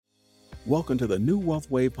Welcome to the New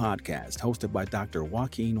Wealth Wave podcast hosted by Dr.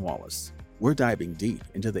 Joaquin Wallace. We're diving deep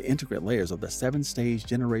into the intricate layers of the 7-stage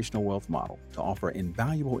generational wealth model to offer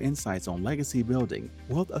invaluable insights on legacy building,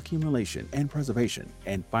 wealth accumulation and preservation,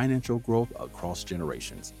 and financial growth across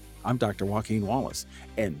generations. I'm Dr. Joaquin Wallace,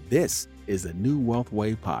 and this is the New Wealth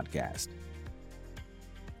Wave podcast.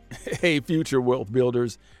 Hey, future wealth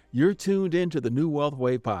builders, you're tuned in to the New Wealth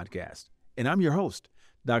Wave podcast, and I'm your host,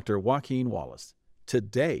 Dr. Joaquin Wallace.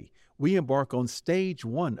 Today, we embark on stage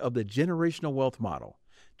 1 of the generational wealth model,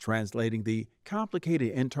 translating the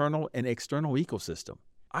complicated internal and external ecosystem.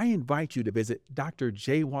 I invite you to visit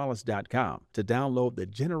drjwallace.com to download the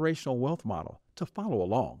generational wealth model to follow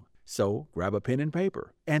along. So grab a pen and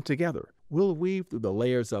paper, and together, we'll weave through the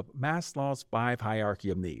layers of Maslow's 5 hierarchy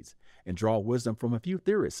of needs and draw wisdom from a few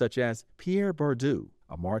theorists such as Pierre Bourdieu,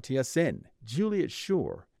 Amartya Sen, Juliet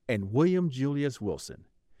Schor, and William Julius Wilson.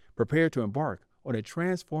 Prepare to embark on a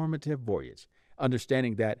transformative voyage,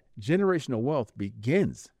 understanding that generational wealth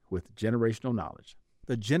begins with generational knowledge.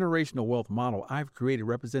 The generational wealth model I've created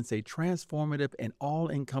represents a transformative and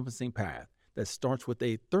all-encompassing path that starts with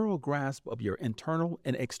a thorough grasp of your internal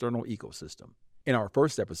and external ecosystem. In our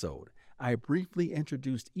first episode, I briefly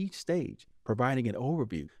introduced each stage, providing an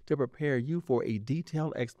overview to prepare you for a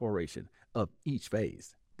detailed exploration of each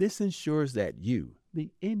phase. This ensures that you, the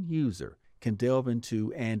end user, can delve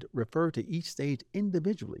into and refer to each stage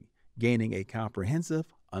individually, gaining a comprehensive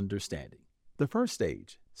understanding. The first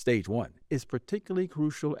stage, Stage 1, is particularly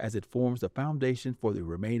crucial as it forms the foundation for the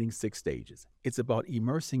remaining 6 stages. It's about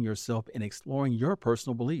immersing yourself in exploring your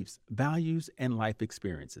personal beliefs, values, and life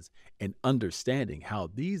experiences, and understanding how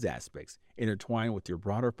these aspects intertwine with your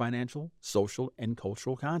broader financial, social, and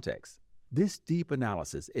cultural context. This deep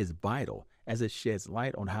analysis is vital as it sheds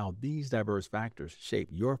light on how these diverse factors shape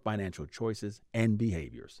your financial choices and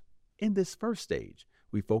behaviors. In this first stage,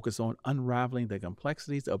 we focus on unraveling the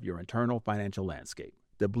complexities of your internal financial landscape,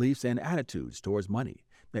 the beliefs and attitudes towards money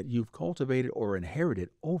that you've cultivated or inherited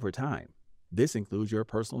over time. This includes your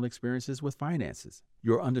personal experiences with finances,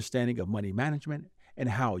 your understanding of money management, and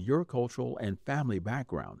how your cultural and family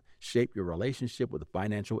background shape your relationship with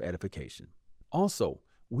financial edification. Also,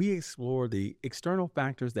 we explore the external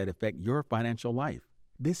factors that affect your financial life.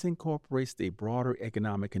 This incorporates the broader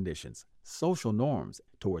economic conditions, social norms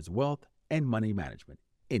towards wealth and money management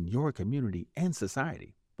in your community and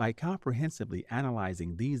society. By comprehensively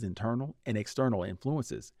analyzing these internal and external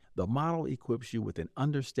influences, the model equips you with an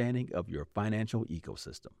understanding of your financial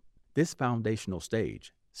ecosystem. This foundational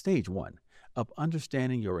stage, Stage 1, of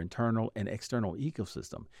understanding your internal and external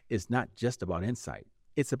ecosystem is not just about insight.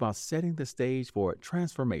 It's about setting the stage for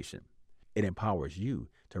transformation. It empowers you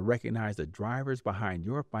to recognize the drivers behind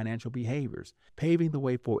your financial behaviors, paving the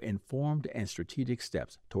way for informed and strategic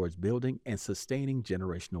steps towards building and sustaining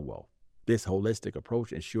generational wealth. This holistic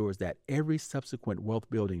approach ensures that every subsequent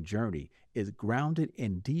wealth-building journey is grounded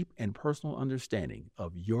in deep and personal understanding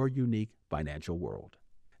of your unique financial world.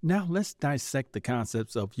 Now let's dissect the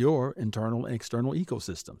concepts of your internal and external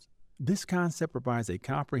ecosystems. This concept provides a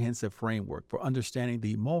comprehensive framework for understanding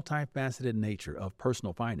the multifaceted nature of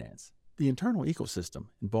personal finance. The internal ecosystem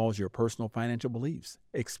involves your personal financial beliefs,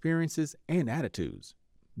 experiences, and attitudes.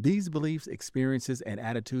 These beliefs, experiences, and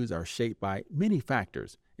attitudes are shaped by many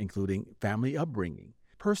factors, including family upbringing,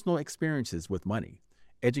 personal experiences with money,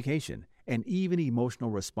 education, and even emotional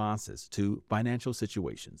responses to financial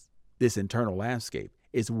situations. This internal landscape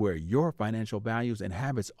is where your financial values and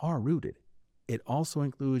habits are rooted. It also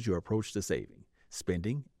includes your approach to saving,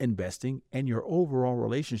 spending, investing, and your overall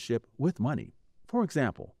relationship with money. For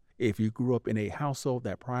example, if you grew up in a household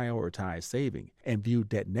that prioritized saving and viewed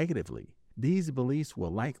debt negatively, these beliefs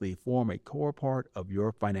will likely form a core part of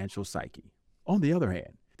your financial psyche. On the other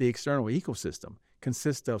hand, the external ecosystem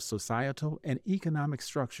consists of societal and economic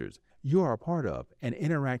structures you are a part of and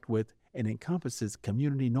interact with, and encompasses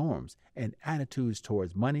community norms and attitudes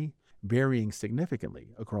towards money varying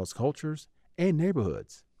significantly across cultures and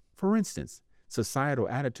neighborhoods. For instance, societal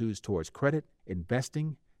attitudes towards credit,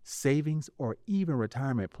 investing, savings, or even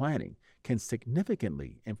retirement planning can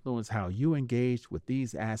significantly influence how you engage with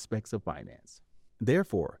these aspects of finance.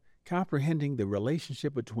 Therefore, comprehending the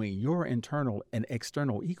relationship between your internal and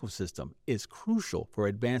external ecosystem is crucial for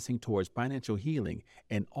advancing towards financial healing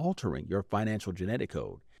and altering your financial genetic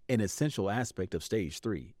code, an essential aspect of Stage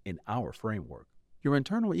 3 in our framework. Your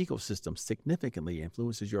internal ecosystem significantly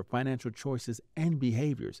influences your financial choices and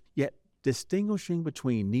behaviors, yet distinguishing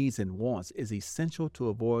between needs and wants is essential to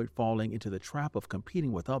avoid falling into the trap of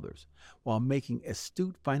competing with others while making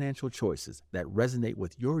astute financial choices that resonate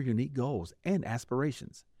with your unique goals and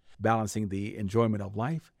aspirations. Balancing the enjoyment of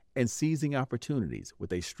life and seizing opportunities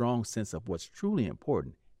with a strong sense of what's truly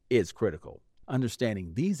important is critical.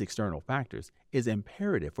 Understanding these external factors is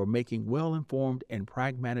imperative for making well-informed and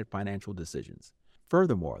pragmatic financial decisions.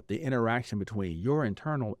 Furthermore, the interaction between your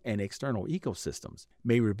internal and external ecosystems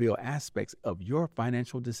may reveal aspects of your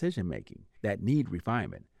financial decision-making that need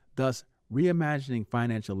refinement, thus reimagining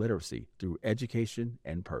financial literacy through education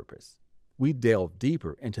and purpose. We delve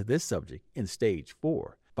deeper into this subject in Stage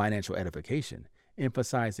 4, Financial Edification,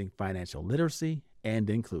 emphasizing financial literacy and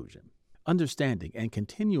inclusion. Understanding and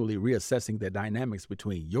continually reassessing the dynamics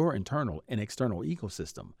between your internal and external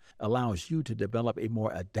ecosystem allows you to develop a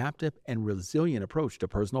more adaptive and resilient approach to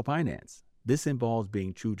personal finance. This involves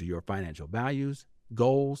being true to your financial values,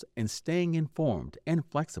 goals, and staying informed and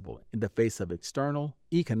flexible in the face of external,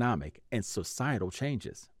 economic, and societal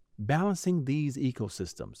changes. Balancing these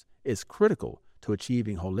ecosystems is critical to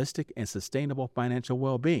achieving holistic and sustainable financial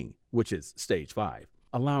well-being, which is Stage 5.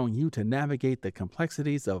 Allowing you to navigate the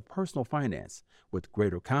complexities of personal finance with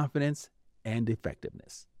greater confidence and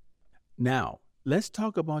effectiveness. Now, let's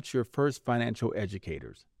talk about your first financial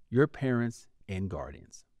educators, your parents and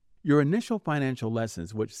guardians. Your initial financial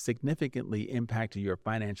lessons, which significantly impacted your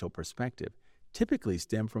financial perspective, typically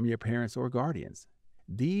stem from your parents or guardians.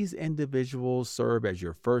 These individuals serve as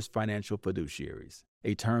your first financial fiduciaries,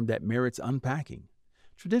 a term that merits unpacking.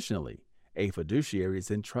 Traditionally, a fiduciary is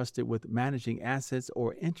entrusted with managing assets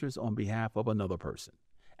or interests on behalf of another person,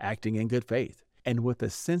 acting in good faith and with a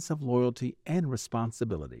sense of loyalty and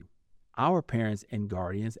responsibility. Our parents and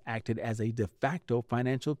guardians acted as a de facto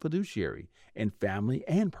financial fiduciary in family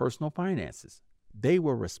and personal finances. They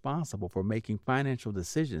were responsible for making financial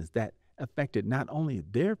decisions that affected not only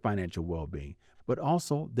their financial well-being, but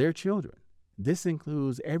also their children. This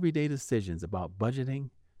includes everyday decisions about budgeting,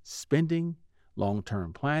 spending,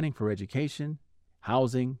 long-term planning for education,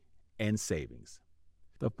 housing, and savings.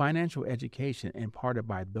 The financial education imparted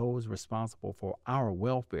by those responsible for our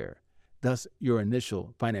welfare, thus your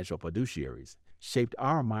initial financial fiduciaries, shaped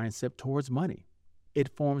our mindset towards money.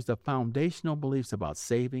 It forms the foundational beliefs about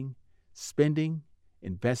saving, spending,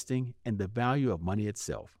 investing, and the value of money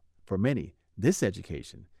itself. For many, this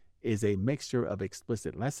education is a mixture of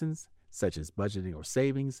explicit lessons, such as budgeting or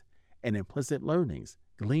savings, and implicit learnings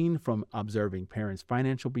gleaned from observing parents'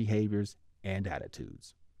 financial behaviors and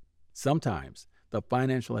attitudes. Sometimes, the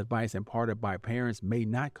financial advice imparted by parents may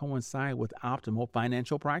not coincide with optimal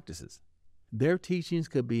financial practices. Their teachings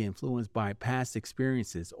could be influenced by past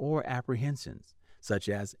experiences or apprehensions, such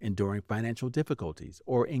as enduring financial difficulties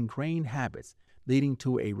or ingrained habits, leading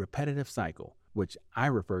to a repetitive cycle, which I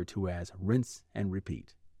refer to as rinse and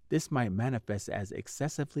repeat. This might manifest as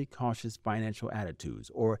excessively cautious financial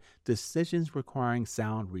attitudes or decisions requiring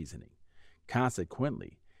sound reasoning.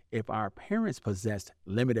 Consequently, if our parents possessed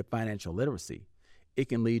limited financial literacy, it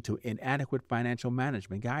can lead to inadequate financial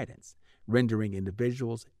management guidance, rendering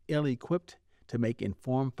individuals ill-equipped to make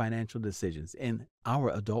informed financial decisions in our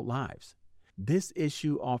adult lives. This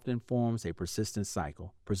issue often forms a persistent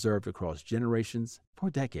cycle preserved across generations for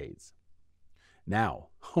decades. Now,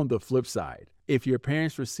 on the flip side, if your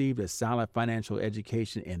parents received a solid financial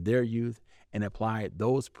education in their youth and applied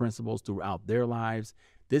those principles throughout their lives,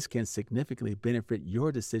 this can significantly benefit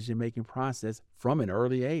your decision-making process from an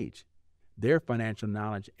early age. Their financial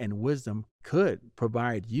knowledge and wisdom could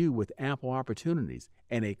provide you with ample opportunities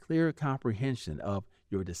and a clear comprehension of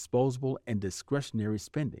your disposable and discretionary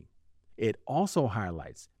spending. It also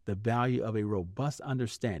highlights the value of a robust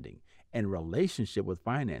understanding and relationship with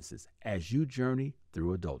finances as you journey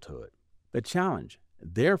through adulthood. The challenge,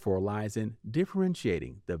 therefore, lies in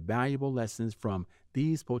differentiating the valuable lessons from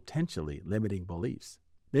these potentially limiting beliefs.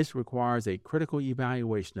 This requires a critical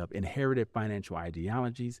evaluation of inherited financial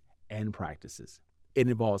ideologies and practices. It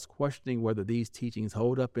involves questioning whether these teachings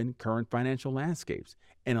hold up in current financial landscapes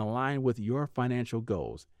and align with your financial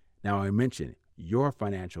goals. Now, I mention your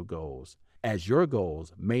financial goals, as your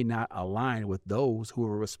goals may not align with those who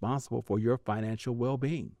are responsible for your financial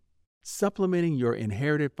well-being. Supplementing your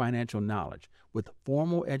inherited financial knowledge with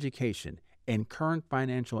formal education and current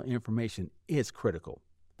financial information is critical.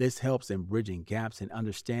 This helps in bridging gaps in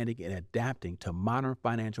understanding and adapting to modern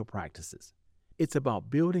financial practices. It's about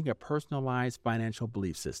building a personalized financial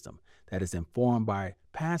belief system that is informed by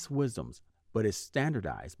past wisdoms but is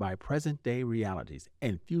standardized by present-day realities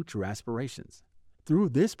and future aspirations. Through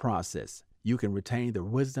this process, you can retain the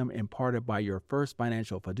wisdom imparted by your first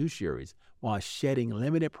financial fiduciaries while shedding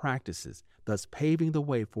limited practices, thus paving the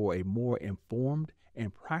way for a more informed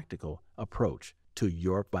and practical approach to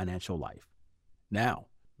your financial life. Now,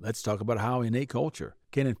 let's talk about how innate culture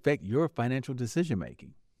can affect your financial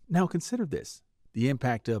decision-making. Now, consider this. The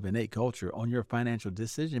impact of innate culture on your financial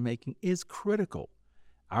decision making is critical.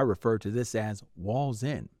 I refer to this as walls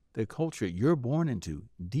in. The culture you're born into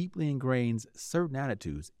deeply ingrains certain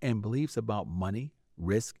attitudes and beliefs about money,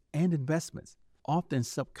 risk, and investments, often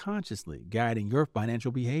subconsciously guiding your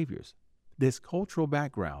financial behaviors. This cultural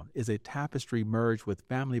background is a tapestry merged with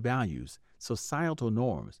family values, societal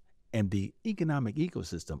norms, and the economic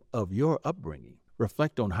ecosystem of your upbringing.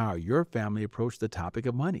 Reflect on how your family approached the topic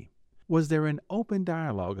of money. Was there an open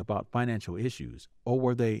dialogue about financial issues, or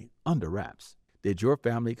were they under wraps? Did your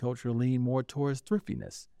family culture lean more towards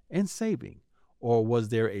thriftiness and saving, or was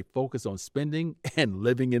there a focus on spending and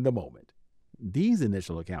living in the moment? These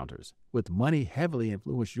initial encounters with money heavily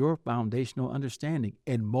influence your foundational understanding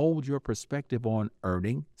and mold your perspective on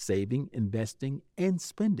earning, saving, investing, and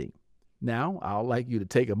spending. Now, I'd like you to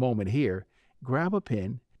take a moment here, grab a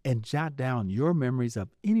pen, and jot down your memories of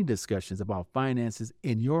any discussions about finances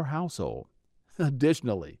in your household.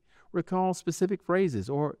 Additionally, recall specific phrases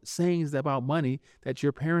or sayings about money that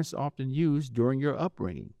your parents often used during your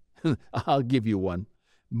upbringing. I'll give you one.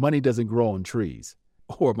 Money doesn't grow on trees.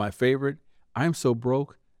 Or my favorite, I'm so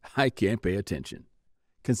broke, I can't pay attention.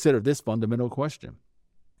 Consider this fundamental question.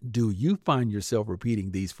 Do you find yourself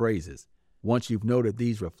repeating these phrases? Once you've noted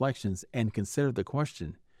these reflections and considered the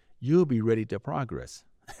question, you'll be ready to progress.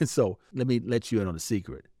 So let me let you in on a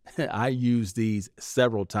secret. I used these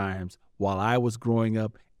several times while I was growing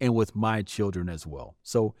up and with my children as well.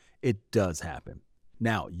 So it does happen.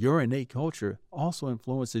 Now, your innate culture also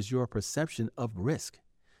influences your perception of risk.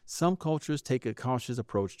 Some cultures take a cautious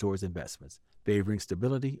approach towards investments, favoring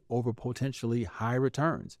stability over potentially high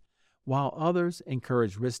returns, while others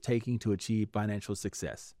encourage risk-taking to achieve financial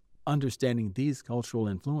success. Understanding these cultural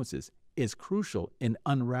influences is crucial in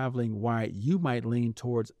unraveling why you might lean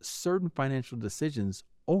towards certain financial decisions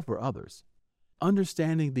over others.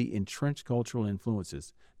 Understanding the entrenched cultural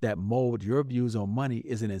influences that mold your views on money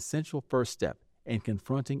is an essential first step in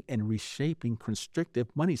confronting and reshaping constrictive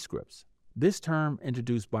money scripts. This term,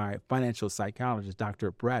 introduced by financial psychologist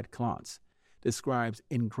Dr. Brad Klontz, describes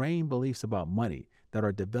ingrained beliefs about money that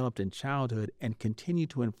are developed in childhood and continue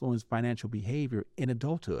to influence financial behavior in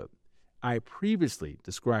adulthood. I previously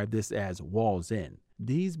described this as walls in.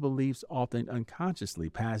 These beliefs, often unconsciously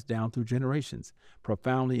passed down through generations,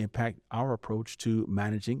 profoundly impact our approach to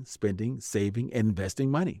managing, spending, saving, and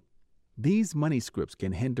investing money. These money scripts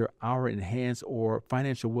can hinder our enhanced or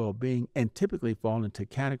financial well-being and typically fall into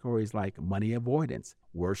categories like money avoidance,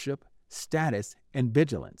 worship, status, and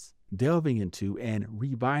vigilance. Delving into and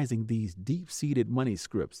revising these deep-seated money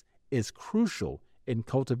scripts is crucial in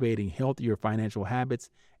cultivating healthier financial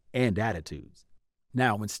habits and attitudes.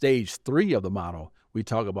 Now, in stage 3 of the model, we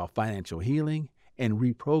talk about financial healing and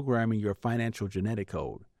reprogramming your financial genetic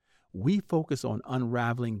code. We focus on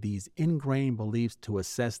unraveling these ingrained beliefs to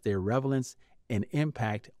assess their relevance and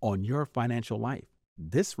impact on your financial life.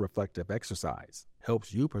 This reflective exercise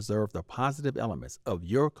helps you preserve the positive elements of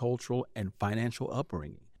your cultural and financial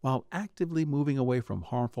upbringing while actively moving away from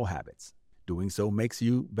harmful habits. Doing so makes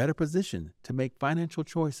you better positioned to make financial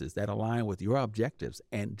choices that align with your objectives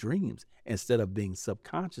and dreams instead of being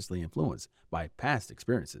subconsciously influenced by past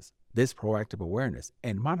experiences. This proactive awareness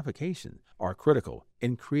and modification are critical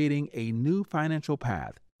in creating a new financial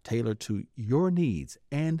path tailored to your needs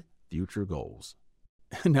and future goals.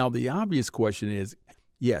 Now, the obvious question is,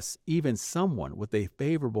 yes, even someone with a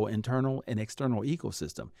favorable internal and external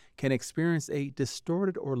ecosystem can experience a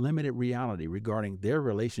distorted or limited reality regarding their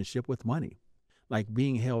relationship with money, like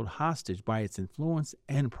being held hostage by its influence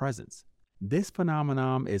and presence. This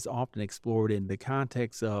phenomenon is often explored in the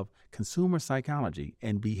context of consumer psychology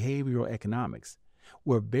and behavioral economics,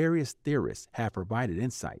 where various theorists have provided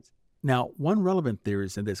insights. Now, one relevant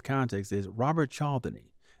theorist in this context is Robert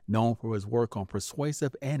Cialdini, known for his work on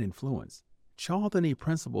persuasive and influence. Cialdini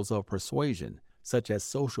principles of persuasion, such as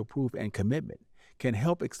social proof and commitment, can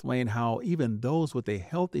help explain how even those with a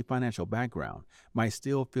healthy financial background might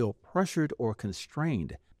still feel pressured or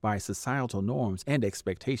constrained by societal norms and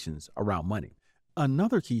expectations around money.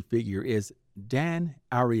 Another key figure is Dan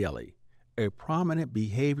Ariely, a prominent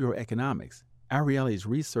behavioral economist. Ariely's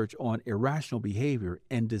research on irrational behavior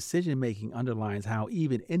and decision-making underlines how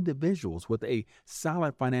even individuals with a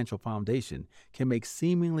solid financial foundation can make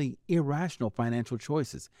seemingly irrational financial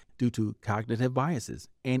choices due to cognitive biases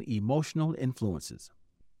and emotional influences.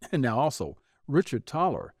 And now also, Richard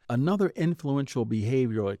Thaler, another influential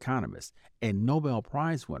behavioral economist and Nobel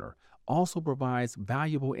Prize winner, also provides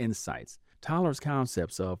valuable insights. Thaler's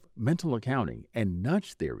concepts of mental accounting and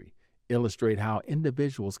nudge theory illustrate how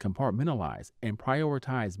individuals compartmentalize and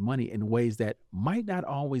prioritize money in ways that might not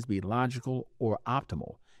always be logical or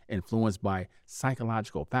optimal, influenced by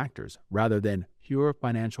psychological factors rather than pure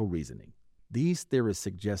financial reasoning. These theories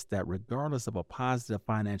suggest that regardless of a positive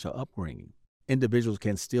financial upbringing, individuals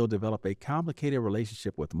can still develop a complicated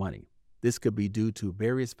relationship with money. This could be due to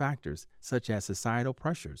various factors such as societal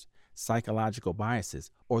pressures, psychological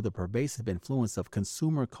biases, or the pervasive influence of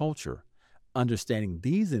consumer culture. Understanding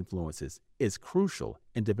these influences is crucial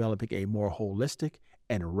in developing a more holistic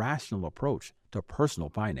and rational approach to personal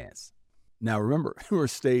finance. Now remember, we're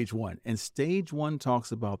stage one, and stage one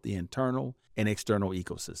talks about the internal and external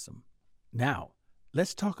ecosystem. Now,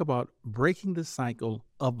 let's talk about breaking the cycle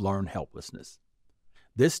of learned helplessness.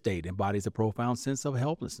 This state embodies a profound sense of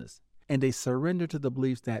helplessness and a surrender to the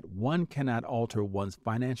beliefs that one cannot alter one's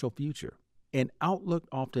financial future, an outlook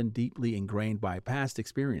often deeply ingrained by past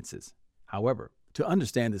experiences. However, to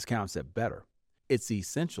understand this concept better, it's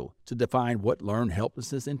essential to define what learned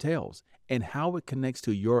helplessness entails and how it connects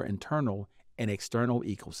to your internal and external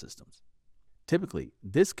ecosystems. Typically,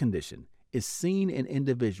 this condition is seen in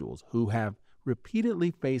individuals who have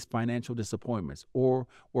repeatedly faced financial disappointments or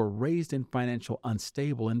were raised in financial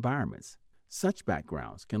unstable environments. Such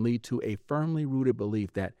backgrounds can lead to a firmly rooted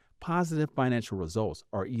belief that positive financial results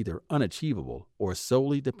are either unachievable or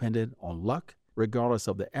solely dependent on luck, regardless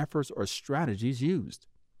of the efforts or strategies used.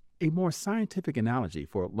 A more scientific analogy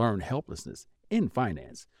for learned helplessness in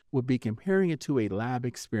finance would be comparing it to a lab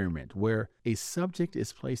experiment where a subject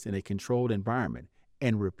is placed in a controlled environment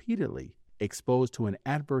and repeatedly exposed to an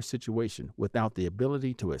adverse situation without the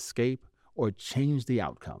ability to escape or change the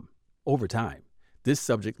outcome. Over time, this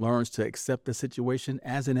subject learns to accept the situation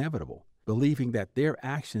as inevitable, believing that their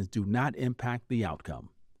actions do not impact the outcome.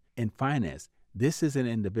 In finance, this is an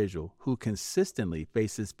individual who consistently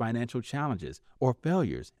faces financial challenges or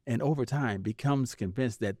failures and over time becomes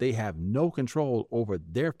convinced that they have no control over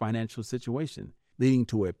their financial situation, leading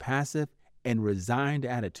to a passive and resigned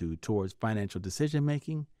attitude towards financial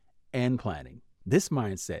decision-making and planning. This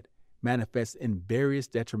mindset manifests in various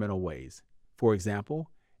detrimental ways. For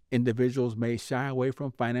example, individuals may shy away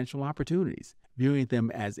from financial opportunities, viewing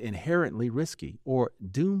them as inherently risky or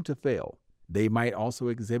doomed to fail. They might also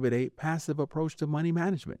exhibit a passive approach to money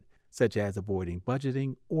management, such as avoiding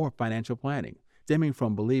budgeting or financial planning, stemming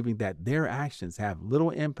from believing that their actions have little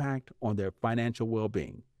impact on their financial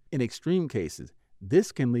well-being. In extreme cases,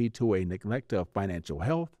 this can lead to a neglect of financial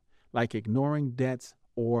health, like ignoring debts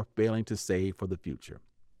or failing to save for the future.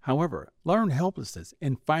 However, learned helplessness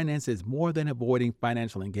in finance is more than avoiding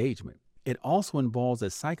financial engagement. It also involves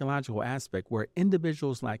a psychological aspect where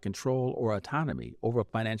individuals lack control or autonomy over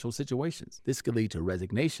financial situations. This could lead to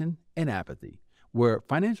resignation and apathy, where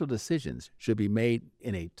financial decisions should be made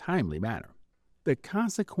in a timely manner. The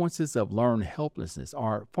consequences of learned helplessness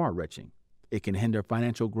are far-reaching. It can hinder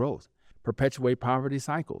financial growth, perpetuate poverty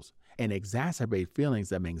cycles, and exacerbate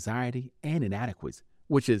feelings of anxiety and inadequacy,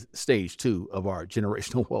 which is stage 2 of our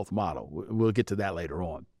generational wealth model. We'll get to that later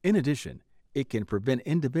on. In addition, it can prevent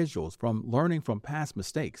individuals from learning from past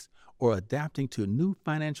mistakes or adapting to new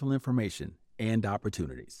financial information and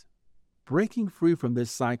opportunities. Breaking free from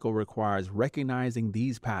this cycle requires recognizing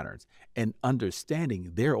these patterns and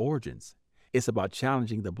understanding their origins. It's about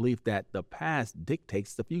challenging the belief that the past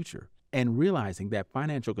dictates the future and realizing that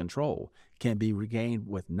financial control can be regained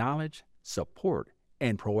with knowledge, support,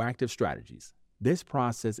 and proactive strategies. This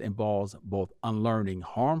process involves both unlearning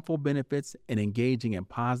harmful benefits and engaging in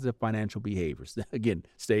positive financial behaviors. Again,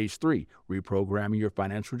 stage 3, reprogramming your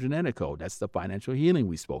financial genetic code. That's the financial healing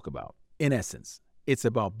we spoke about. In essence, it's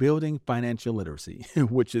about building financial literacy,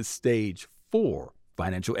 which is stage 4,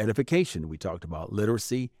 financial edification. We talked about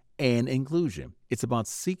literacy and inclusion. It's about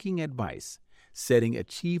seeking advice, setting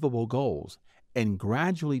achievable goals, and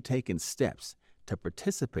gradually taking steps to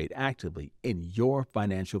participate actively in your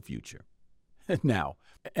financial future. Now,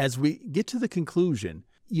 as we get to the conclusion,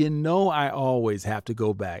 I always have to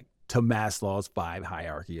go back to Maslow's 5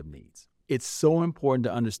 hierarchy of needs. It's so important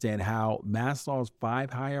to understand how Maslow's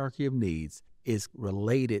 5 hierarchy of needs is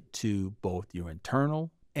related to both your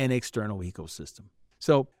internal and external ecosystem.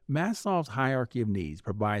 So Maslow's hierarchy of needs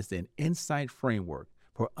provides an insight framework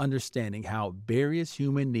for understanding how various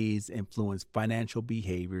human needs influence financial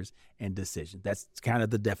behaviors and decisions. That's kind of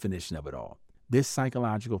the definition of it all. This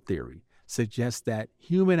psychological theory suggests that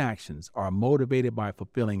human actions are motivated by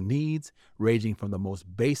fulfilling needs ranging from the most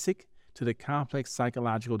basic to the complex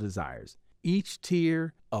psychological desires. Each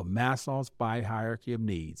tier of Maslow's 5 hierarchy of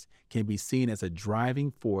needs can be seen as a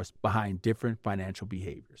driving force behind different financial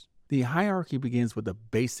behaviors. The hierarchy begins with the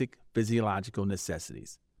basic physiological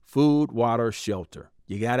necessities: food, water, shelter.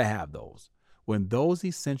 You got to have those. When those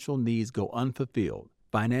essential needs go unfulfilled,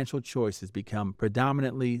 financial choices become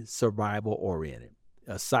predominantly survival-oriented.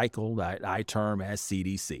 a cycle that I term as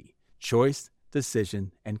CDC: choice,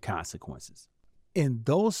 decision, and consequences. In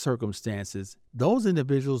those circumstances, those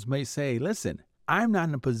individuals may say, listen, I'm not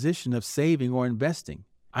in a position of saving or investing.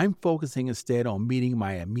 I'm focusing instead on meeting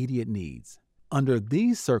my immediate needs. Under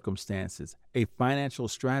these circumstances, a financial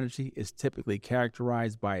strategy is typically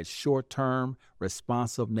characterized by its short-term,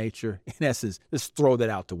 responsive nature. In essence, just throw that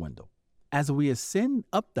out the window. As we ascend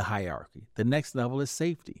up the hierarchy, the next level is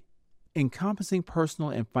safety, encompassing personal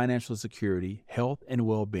and financial security, health, and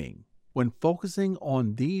well-being. When focusing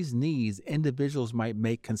on these needs, individuals might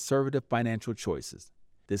make conservative financial choices.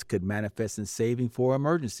 This could manifest in saving for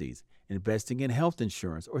emergencies, investing in health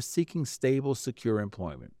insurance, or seeking stable, secure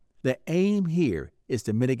employment. The aim here is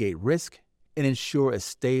to mitigate risk and ensure a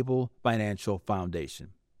stable financial foundation.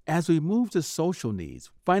 As we move to social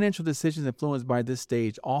needs, financial decisions influenced by this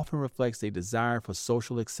stage often reflects a desire for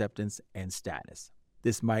social acceptance and status.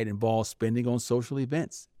 This might involve spending on social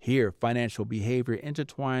events. Here, financial behavior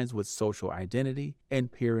intertwines with social identity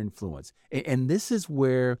and peer influence. And this is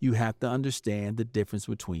where you have to understand the difference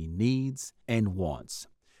between needs and wants.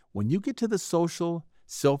 When you get to the social,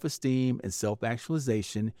 self-esteem, and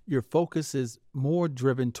self-actualization, your focus is more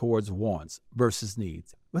driven towards wants versus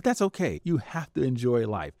needs. But that's okay. You have to enjoy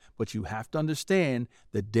life, but you have to understand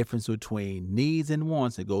the difference between needs and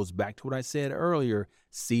wants. It goes back to what I said earlier,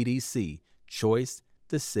 CDC: choice,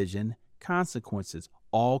 decision, consequences,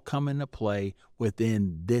 all come into play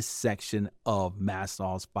within this section of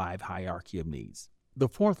Maslow's 5 hierarchy of needs. The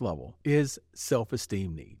fourth level is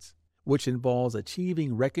self-esteem needs, which involves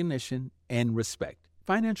achieving recognition and respect.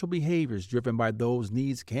 Financial behaviors driven by those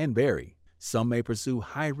needs can vary. Some may pursue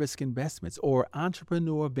high-risk investments or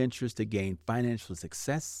entrepreneur ventures to gain financial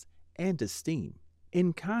success and esteem.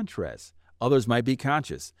 In contrast, others might be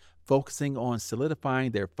conscious, focusing on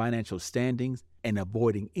solidifying their financial standings and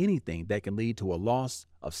avoiding anything that can lead to a loss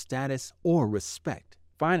of status or respect.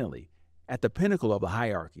 Finally, at the pinnacle of the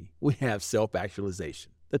hierarchy, we have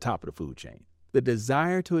self-actualization, the top of the food chain, the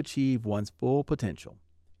desire to achieve one's full potential.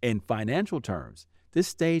 In financial terms, this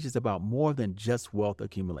stage is about more than just wealth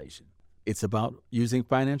accumulation. It's about using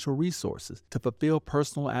financial resources to fulfill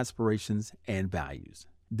personal aspirations and values.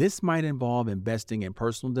 This might involve investing in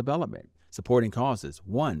personal development, supporting causes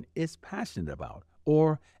one is passionate about,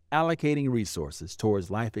 or allocating resources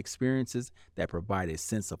towards life experiences that provide a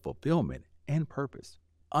sense of fulfillment and purpose.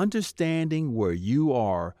 Understanding where you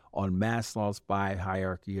are on Maslow's 5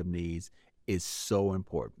 hierarchy of needs is so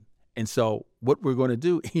important. And so what we're going to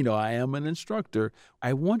do, I am an instructor.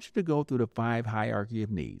 I want you to go through the 5 hierarchy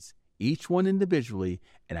of needs, each one individually,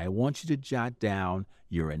 and I want you to jot down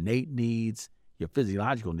your innate needs, your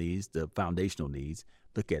physiological needs, the foundational needs.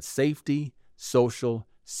 Look at safety, social,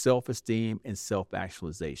 self-esteem, and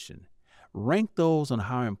self-actualization. Rank those on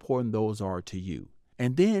how important those are to you.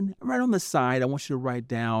 And then right on the side, I want you to write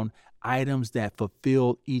down items that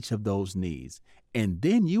fulfill each of those needs. And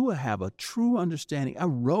then you will have a true understanding, a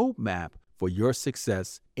roadmap for your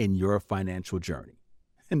success in your financial journey.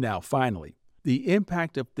 And now, finally, the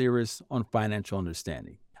impact of theorists on financial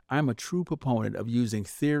understanding. I'm a true proponent of using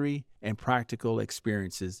theory and practical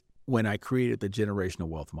experiences when I created the generational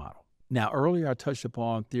wealth model. Now, earlier I touched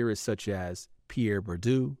upon theorists such as Pierre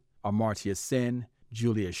Bourdieu, Amartya Sen,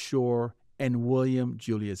 Julius Shore, and William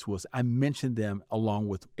Julius Wilson. I mentioned them along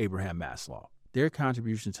with Abraham Maslow. Their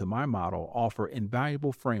contributions to my model offer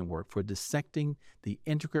invaluable framework for dissecting the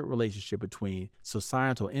intricate relationship between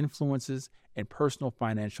societal influences and personal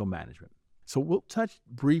financial management. So we'll touch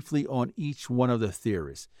briefly on each one of the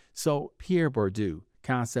theorists. So Pierre Bourdieu,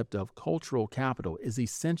 concept of cultural capital is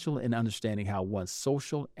essential in understanding how one's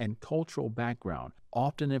social and cultural background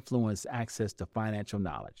often influence access to financial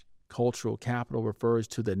knowledge. Cultural capital refers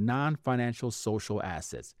to the non-financial social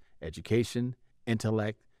assets, education,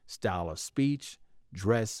 intellect, style of speech,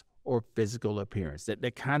 dress, or physical appearance.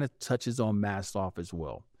 That kind of touches on Maslow as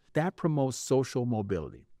well. That promotes social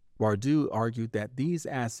mobility. Bourdieu argued that these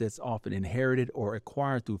assets, often inherited or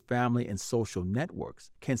acquired through family and social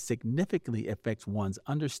networks, can significantly affect one's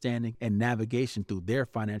understanding and navigation through their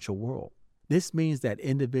financial world. This means that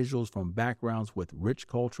individuals from backgrounds with rich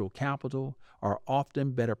cultural capital are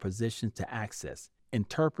often better positioned to access,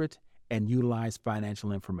 interpret, and utilize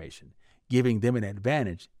financial information, giving them an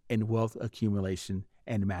advantage in wealth accumulation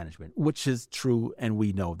and management, which is true, and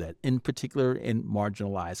we know that, in particular in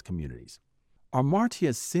marginalized communities.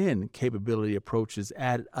 Amartya Sen capability approaches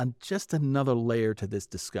add just another layer to this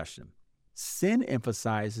discussion. Sen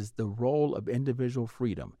emphasizes the role of individual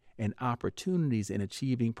freedom and opportunities in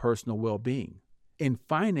achieving personal well-being. In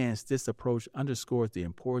finance, this approach underscores the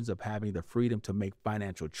importance of having the freedom to make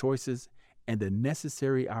financial choices and the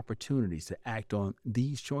necessary opportunities to act on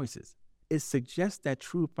these choices. It suggests that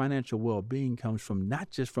true financial well-being comes from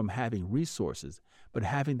not just from having resources, but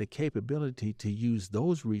having the capability to use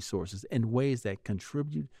those resources in ways that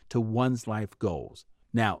contribute to one's life goals.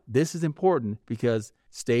 Now, this is important because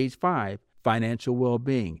stage 5, financial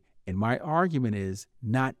well-being, and my argument is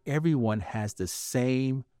not everyone has the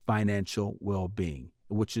same financial well-being,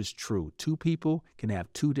 which is true. Two people can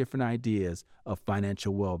have two different ideas of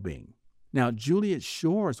financial well-being. Now, Juliet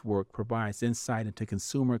Schor's work provides insight into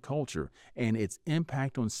consumer culture and its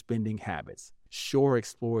impact on spending habits. Schor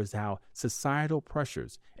explores how societal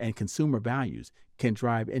pressures and consumer values can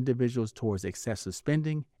drive individuals towards excessive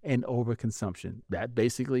spending and overconsumption. That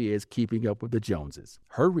basically is keeping up with the Joneses.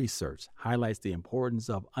 Her research highlights the importance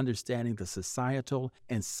of understanding the societal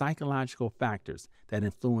and psychological factors that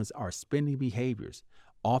influence our spending behaviors,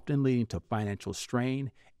 often leading to financial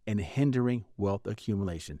strain and hindering wealth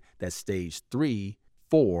accumulation. That's stage 3,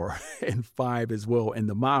 4, and 5 as well in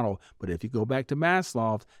the model. But if you go back to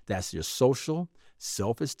Maslow, that's your social,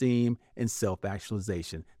 self-esteem, and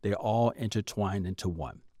self-actualization. They're all intertwined into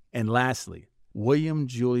one. And lastly, William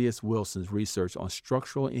Julius Wilson's research on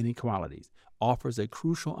structural inequalities offers a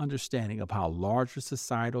crucial understanding of how larger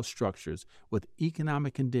societal structures with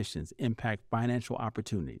economic conditions impact financial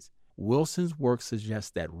opportunities. Wilson's work suggests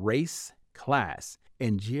that race, class,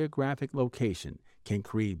 and geographic location can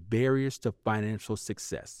create barriers to financial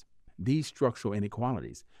success. These structural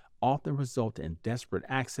inequalities often result in desperate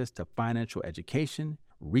access to financial education,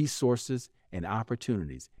 resources, and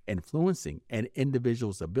opportunities, influencing an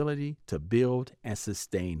individual's ability to build and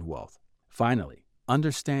sustain wealth. Finally,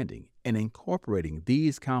 understanding and incorporating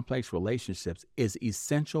these complex relationships is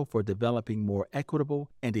essential for developing more equitable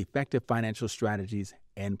and effective financial strategies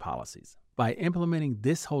and policies. By implementing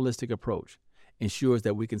this holistic approach, ensures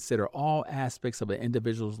that we consider all aspects of an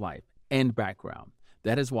individual's life and background.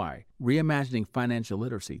 That is why reimagining financial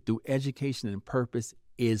literacy through education and purpose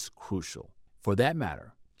is crucial. For that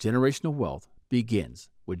matter, generational wealth begins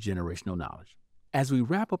with generational knowledge. As we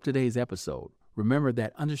wrap up today's episode, remember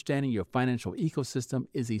that understanding your financial ecosystem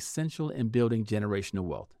is essential in building generational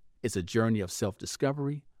wealth. It's a journey of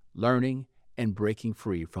self-discovery, learning, and breaking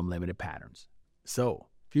free from limited patterns. So,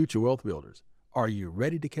 future wealth builders, are you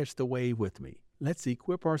ready to catch the wave with me? Let's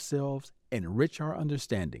equip ourselves, enrich our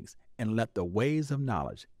understandings, and let the waves of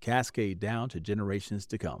knowledge cascade down to generations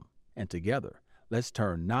to come. And together, let's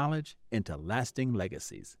turn knowledge into lasting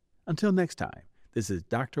legacies. Until next time, this is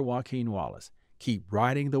Dr. Joaquin Wallace. Keep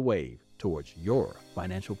riding the wave towards your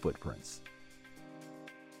financial footprints.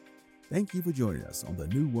 Thank you for joining us on the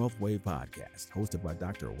New Wealth Wave podcast, hosted by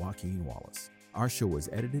Dr. Joaquin Wallace. Our show is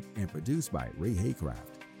edited and produced by Ray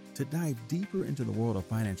Haycraft. To dive deeper into the world of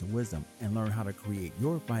financial wisdom and learn how to create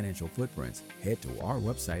your financial footprints, head to our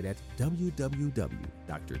website at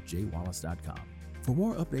www.drjwallace.com. For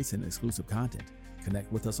more updates and exclusive content,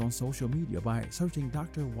 connect with us on social media by searching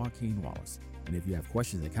Dr. Joaquin Wallace. And if you have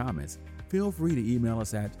questions and comments, feel free to email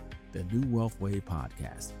us at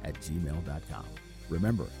thenewwealthwavepodcast@gmail.com.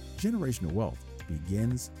 Remember, generational wealth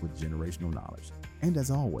begins with generational knowledge. And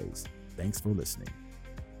as always, thanks for listening.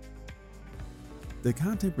 The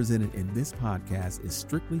content presented in this podcast is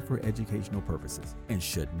strictly for educational purposes and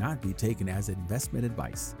should not be taken as investment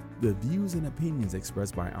advice. The views and opinions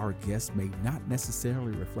expressed by our guests may not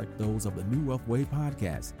necessarily reflect those of the New Wealth Wave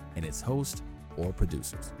podcast and its host or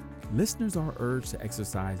producers. Listeners are urged to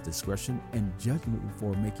exercise discretion and judgment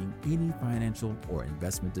before making any financial or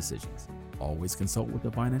investment decisions. Always consult with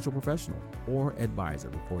a financial professional or advisor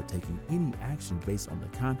before taking any action based on the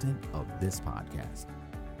content of this podcast.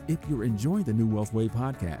 If you're enjoying the New Wealth Wave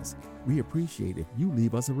podcast, we appreciate if you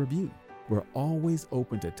leave us a review. We're always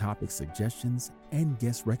open to topic suggestions and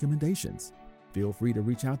guest recommendations. Feel free to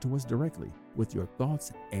reach out to us directly with your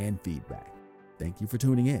thoughts and feedback. Thank you for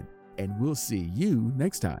tuning in, and we'll see you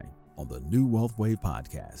next time on the New Wealth Wave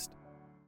podcast.